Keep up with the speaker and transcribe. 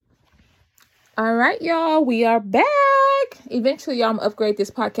All right, y'all, we are back. Eventually, y'all, I'm gonna upgrade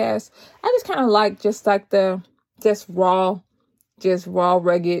this podcast. I just kind of like the raw,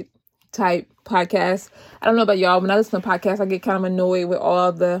 rugged type podcast. I don't know about y'all. When I listen to podcasts, I get kind of annoyed with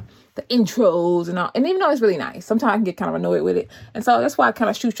all the intros and all. And even though it's really nice, sometimes I can get kind of annoyed with it. And so that's why I kind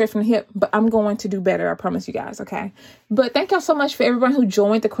of shoot straight from the hip. But I'm going to do better. I promise you guys. Okay. But thank y'all so much for everyone who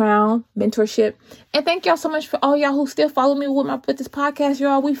joined the Crown Mentorship. And thank y'all so much for all y'all who still follow me with this podcast.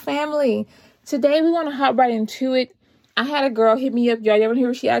 Y'all, we family. Today, we want to hop right into it. I had a girl hit me up. Y'all want to hear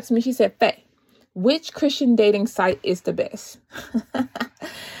what she asked me? She said, Faye, which Christian dating site is the best?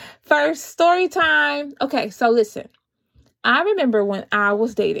 First, story time. Okay, so listen. I remember when I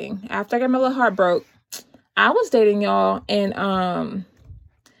was dating, after I got my little heart broke, I was dating, y'all, and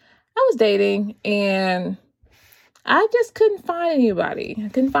I just couldn't find anybody. I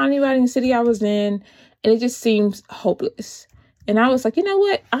couldn't find anybody in the city I was in, and it just seems hopeless. And I was like, you know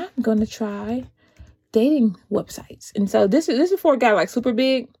what? I'm going to try dating websites. And so this is before it got like super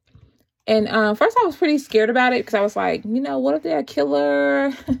big. And first I was pretty scared about it because I was like, what if they're a killer?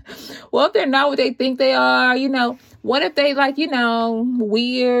 What if they're not what they think they are? What if they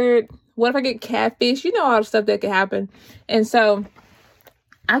weird? What if I get catfish? All the stuff that could happen. And so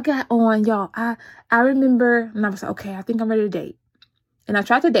I got on, y'all. I remember, and I was like, okay, I think I'm ready to date. And I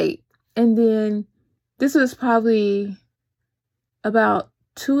tried to date. And then this was probably about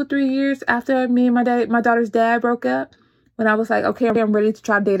 2 or 3 years after me and my daughter's dad broke up, when I was like, okay, I'm ready to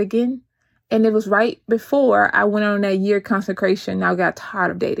try to date again. And it was right before I went on that year consecration. I got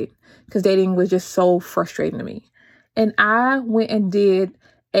tired of dating because dating was just so frustrating to me. And I went and did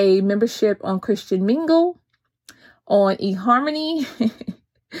a membership on Christian Mingle, on eHarmony,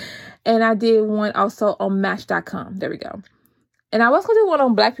 and I did one also on Match.com. There we go. And I was going to do one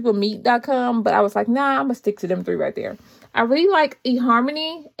on blackpeoplemeet.com, but I was like, nah, I'm going to stick to them 3 right there. I really like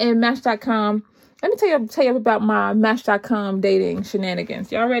eHarmony and Match.com. Let me tell you about my Match.com dating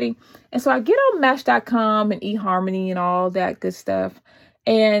shenanigans. Y'all ready? And so I get on Match.com and eHarmony and all that good stuff.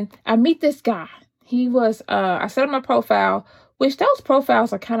 And I meet this guy. He was, I set up my profile, which those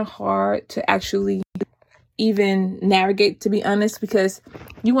profiles are kind of hard to actually even navigate, to be honest, because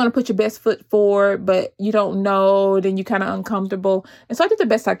you want to put your best foot forward, but you don't know, then you're kind of uncomfortable. And so I did the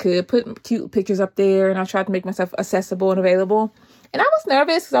best I could, put cute pictures up there, and I tried to make myself accessible and available. And I was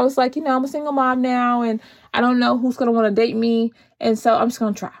nervous because I was like, I'm a single mom now, and I don't know who's going to want to date me. And so I'm just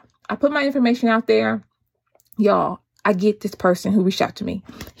going to try. I put my information out there. Y'all, I get this person who reached out to me.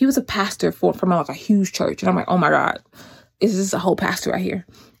 He was a pastor from like a huge church. And I'm like, oh my God, is this a whole pastor right here?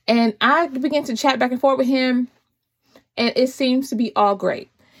 And I began to chat back and forth with him, and it seems to be all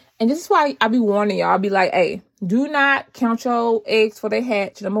great. And this is why I be warning y'all. I'll be like, hey, do not count your eggs for they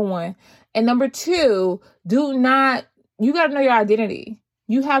hatch, number 1. And number 2, you got to know your identity.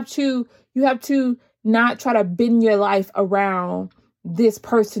 You have to not try to bend your life around this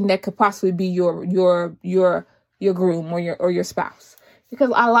person that could possibly be your groom or your spouse. Because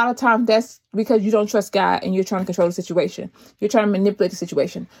a lot of times that's because you don't trust God and you're trying to control the situation. You're trying to manipulate the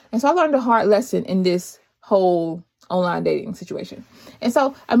situation. And so I learned a hard lesson in this whole online dating situation. And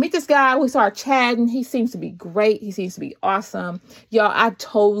so I meet this guy. We start chatting. He seems to be great. He seems to be awesome. Y'all, I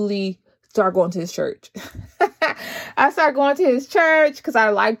totally started going to his church. I started going to his church because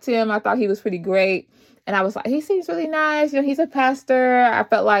I liked him. I thought he was pretty great. And I was like, he seems really nice. He's a pastor. I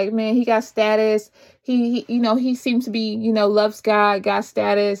felt like, man, he got status. He seems to be, loves God, got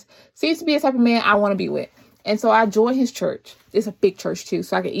status. Seems to be the type of man I want to be with. And so I joined his church. It's a big church too,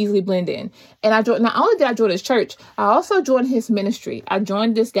 so I can easily blend in. And not only did I join his church, I also joined his ministry. I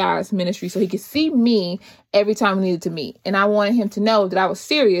joined this guy's ministry so he could see me every time we needed to meet. And I wanted him to know that I was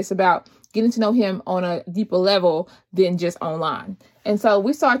serious about getting to know him on a deeper level than just online. And so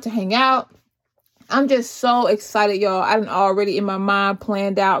we started to hang out. I'm just so excited, y'all. I done already in my mind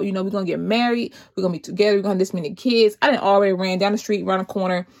planned out, we're going to get married. We're going to be together. We're going to have this many kids. I done already ran down the street, around the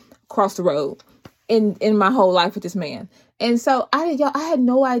corner, across the road in my whole life with this man. And so I had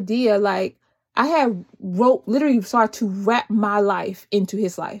no idea. Like I had literally started to wrap my life into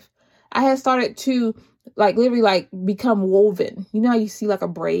his life. I had started to literally become woven. You know how you see like a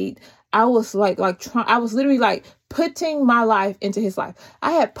braid? I was I was literally putting my life into his life.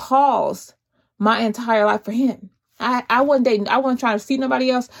 I had paused my entire life for him. I wasn't dating. I wasn't trying to see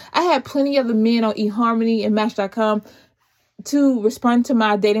nobody else. I had plenty of the men on eHarmony and Match.com to respond to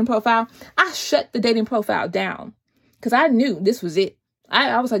my dating profile. I shut the dating profile down because I knew this was it.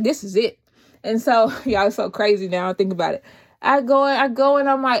 I was like, this is it. And so, y'all, it's so crazy now. I think about it. I go and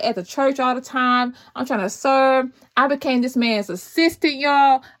I'm like at the church all the time. I'm trying to serve. I became this man's assistant,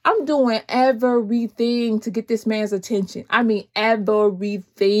 y'all. I'm doing everything to get this man's attention. I mean,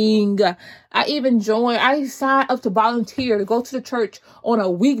 everything. I signed up to volunteer to go to the church on a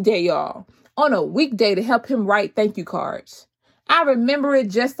weekday, y'all. On a weekday to help him write thank you cards. I remember it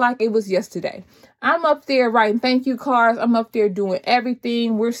just like it was yesterday. I'm up there writing thank you cards. I'm up there doing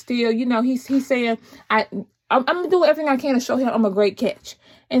everything. We're still, he's saying, I'm doing everything I can to show him I'm a great catch.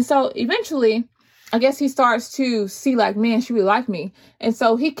 And so eventually, I guess he starts to see like, man, she really like me. And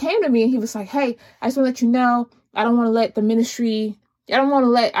so he came to me and he was like, hey, I just want to let you know, I don't want to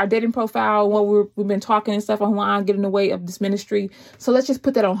let our dating profile, what we've been talking and stuff online, get in the way of this ministry. So let's just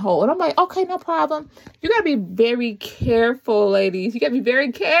put that on hold. And I'm like, okay, no problem. You got to be very careful, ladies. You got to be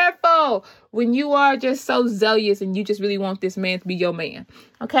very careful when you are just so zealous and you just really want this man to be your man.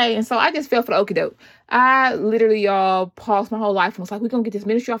 Okay. And so I just fell for the okie doke. I literally, y'all, paused my whole life and was like, we're going to get this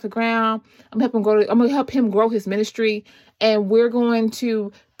ministry off the ground. I'm going to help him grow his ministry. And we're going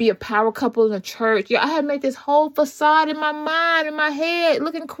to be a power couple in the church. Yeah, I had made this whole facade in my mind, in my head,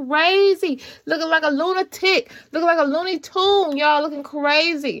 looking crazy, looking like a lunatic, looking like a Looney Tune, y'all, looking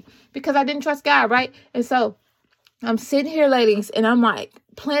crazy because I didn't trust God, right? And so I'm sitting here, ladies, and I'm like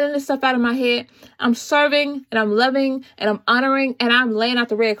planning this stuff out of my head. I'm serving and I'm loving and I'm honoring and I'm laying out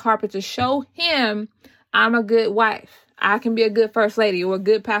the red carpet to show him I'm a good wife. I can be a good first lady or a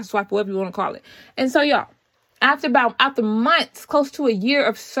good pastor's wife, whatever you want to call it. And so, y'all, after months, close to a year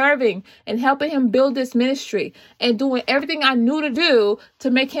of serving and helping him build this ministry and doing everything I knew to do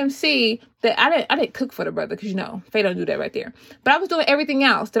to make him see that I didn't cook for the brother, because Faye don't do that right there. But I was doing everything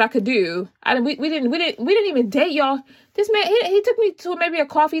else that I could do. We didn't even date, y'all. This man, he took me to maybe a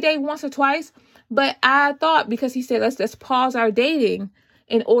coffee date once or twice, but I thought because he said let's pause our dating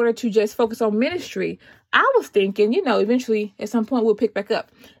in order to just focus on ministry, I was thinking, eventually at some point we'll pick back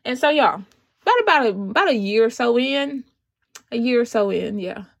up. And so, y'all, about a year or so in,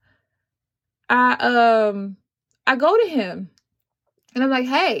 yeah. I go to him and I'm like,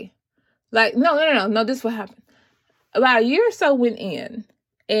 hey, like, no, this is what happened. About a year or so went in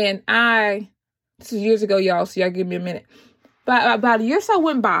and this was years ago, y'all, so y'all give me a minute. But about a year or so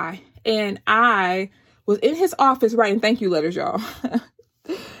went by and I was in his office writing thank you letters, y'all.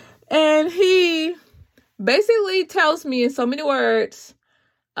 And he basically tells me in so many words,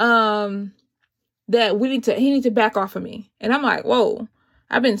 that he needs to back off of me. And I'm like, whoa,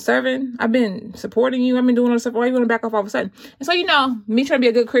 I've been serving. I've been supporting you. I've been doing all this stuff. Why you want to back off all of a sudden? And so, me trying to be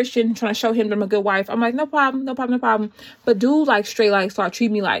a good Christian, trying to show him that I'm a good wife. I'm like, no problem. But dude, like straight, like started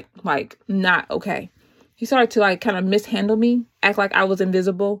treating me like not okay. He started to like kind of mishandle me, act like I was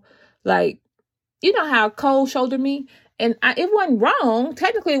invisible. Like, how cold shouldered me. And it wasn't wrong.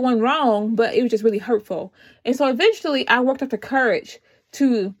 Technically, it wasn't wrong, but it was just really hurtful. And so eventually I worked up the courage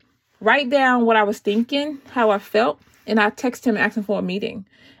to write down what I was thinking, how I felt, and I text him and ask him for a meeting.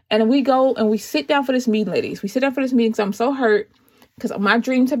 And we go and we sit down for this meeting, ladies. We sit down for this meeting because I'm so hurt because my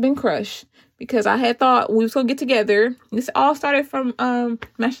dreams have been crushed because I had thought we was going to get together. This all started from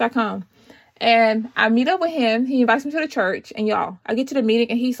Match.com. And I meet up with him. He invites me to the church. And y'all, I get to the meeting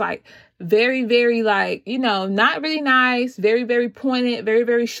and he's like very, very like, not really nice, very, very pointed, very,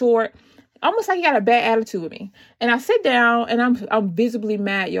 very short. Almost like he got a bad attitude with me. And I sit down and I'm visibly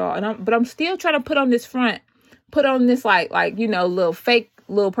mad, y'all. But I'm still trying to put on this like, little fake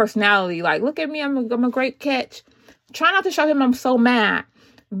little personality. Like, look at me. I'm a great catch. Try not to show him I'm so mad.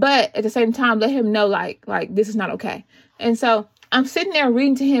 But at the same time, let him know like this is not okay. And so I'm sitting there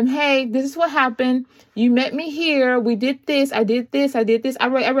reading to him, hey, this is what happened. You met me here. We did this. I did this. I did this. I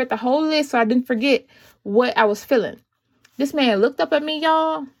read the whole list so I didn't forget what I was feeling. This man looked up at me,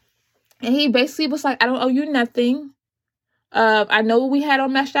 y'all. And he basically was like, I don't owe you nothing. I know what we had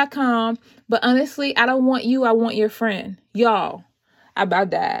on Match.com, but honestly, I don't want you. I want your friend. Y'all, I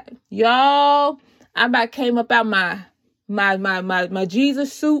about died. Y'all, I about came up out my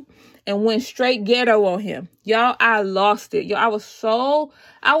Jesus suit and went straight ghetto on him. Y'all, I lost it. Y'all, I was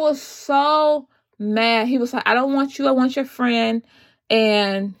so mad. He was like, I don't want you. I want your friend.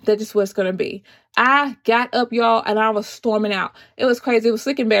 And that's just what it's going to be. I got up, y'all, and I was storming out. It was crazy. It was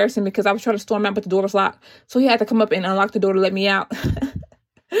slick embarrassing because I was trying to storm out, but the door was locked. So he had to come up and unlock the door to let me out. But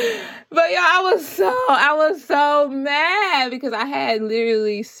y'all, I was so mad because I had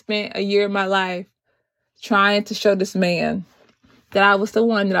literally spent a year of my life trying to show this man that I was the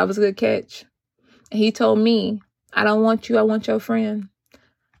one, that I was a good catch. And he told me, I don't want you. I want your friend.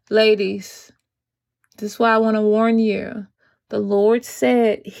 Ladies, this is why I want to warn you. The Lord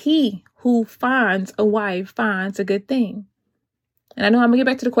said he who finds a wife finds a good thing. And I know I'm going to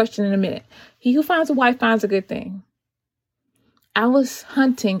get back to the question in a minute. He who finds a wife finds a good thing. I was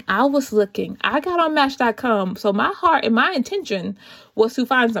hunting. I was looking. I got on Match.com. So my heart and my intention was to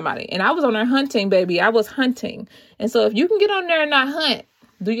find somebody. And I was on there hunting, baby. I was hunting. And so if you can get on there and not hunt,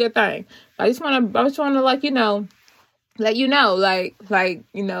 do your thing. I just want to let you know,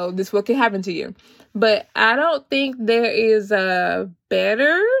 this what can happen to you. But I don't think there is a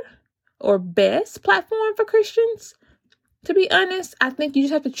better or best platform for Christians. To be honest, I think you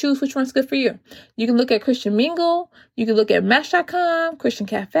just have to choose which one's good for you. You can look at Christian Mingle. You can look at Match.com, Christian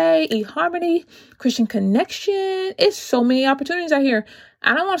Cafe, eHarmony, Christian Connection. It's so many opportunities out here.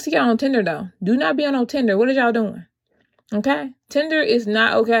 I don't want to see y'all on Tinder, though. Do not be on no Tinder. What are y'all doing? Okay? Tinder is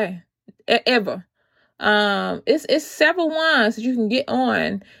not okay. Ever. It's several ones that you can get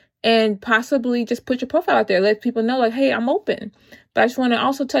on and possibly just put your profile out there. Let people know, like, hey, I'm open. But I just want to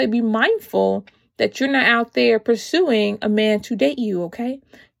also tell you, be mindful that you're not out there pursuing a man to date you, okay?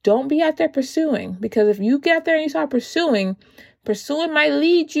 Don't be out there pursuing, because if you get out there and you start pursuing might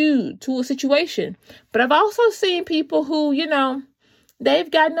lead you to a situation. But I've also seen people who,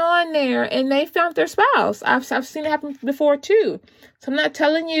 they've gotten on there and they found their spouse. I've seen it happen before too. So I'm not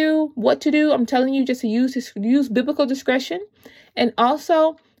telling you what to do. I'm telling you just to use biblical discretion. And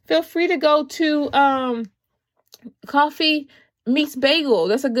also feel free to go to Coffee Meets Bagel.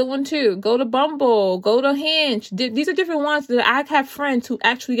 That's a good one too. Go to Bumble, go to Hinge. These are different ones that I have friends who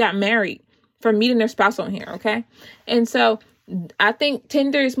actually got married from meeting their spouse on here. Okay. And so I think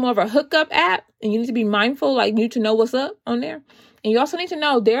Tinder is more of a hookup app, and you need to be mindful, like you need to know what's up on there. And you also need to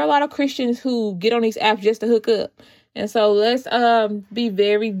know there are a lot of Christians who get on these apps just to hook up. And so let's be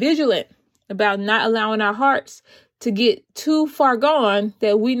very vigilant about not allowing our hearts to get too far gone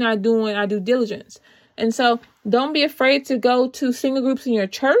that we're not doing our due diligence. And so don't be afraid to go to single groups in your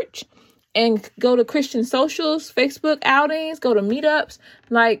church and go to Christian socials, Facebook outings, go to meetups.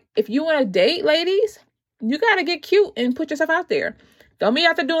 Like, if you want to date, ladies, you got to get cute and put yourself out there. Don't be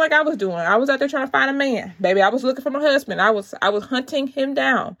out there doing like I was doing. I was out there trying to find a man. Baby, I was looking for my husband. I was hunting him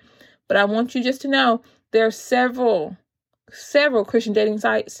down. But I want you just to know there are several Christian dating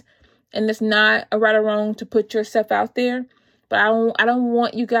sites, and it's not a right or wrong to put yourself out there. But I don't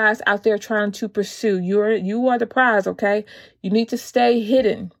want you guys out there trying to pursue. You are the prize, okay? You need to stay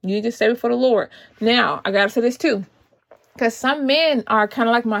hidden. You need to stay before the Lord. Now, I got to say this too, because some men are kind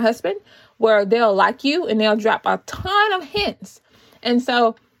of like my husband, where they'll like you and they'll drop a ton of hints. And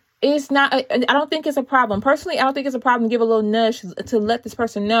so it's not, I don't think it's a problem. Personally, I don't think it's a problem to give a little nudge to let this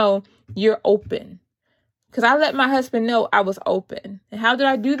person know you're open. Because I let my husband know I was open. And how did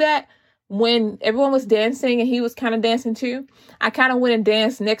I do that? When everyone was dancing and he was kind of dancing too, I kind of went and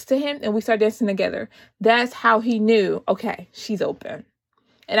danced next to him and we started dancing together. That's how he knew, okay, she's open.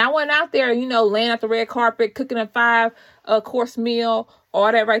 And I went out there, laying out the red carpet, cooking a 5-course meal,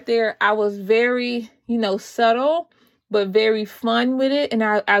 all that right there. I was very, subtle, but very fun with it. And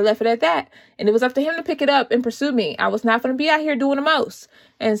I left it at that. And it was up to him to pick it up and pursue me. I was not going to be out here doing the most.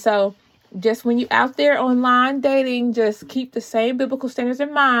 And so just when you out there online dating, just keep the same biblical standards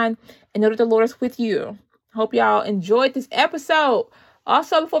in mind and know that the Lord is with you. Hope y'all enjoyed this episode.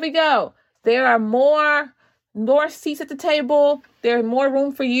 Also, before we go, there are more seats at the table. There's more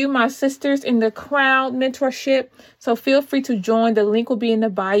room for you, my sisters, in the Crown Mentorship. So feel free to join. The link will be in the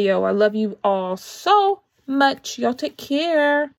bio. I love you all so much. Y'all take care.